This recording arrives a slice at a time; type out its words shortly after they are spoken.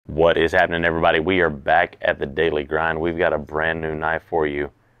What is happening, everybody? We are back at the daily grind. We've got a brand new knife for you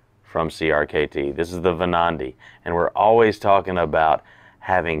from CRKT. This is the Venandi, and we're always talking about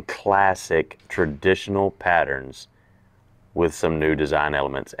having classic traditional patterns with some new design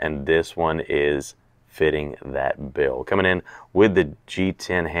elements, and this one is fitting that bill. Coming in with the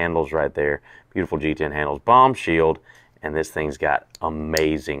G10 handles right there, beautiful G10 handles, bomb shield, and this thing's got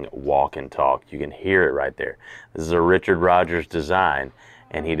amazing walk and talk. You can hear it right there. This is a Richard Rogers design,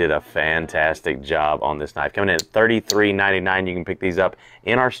 and he did a fantastic job on this knife. Coming in at $33.99. You can pick these up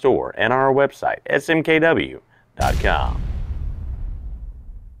in our store and on our website, smkw.com.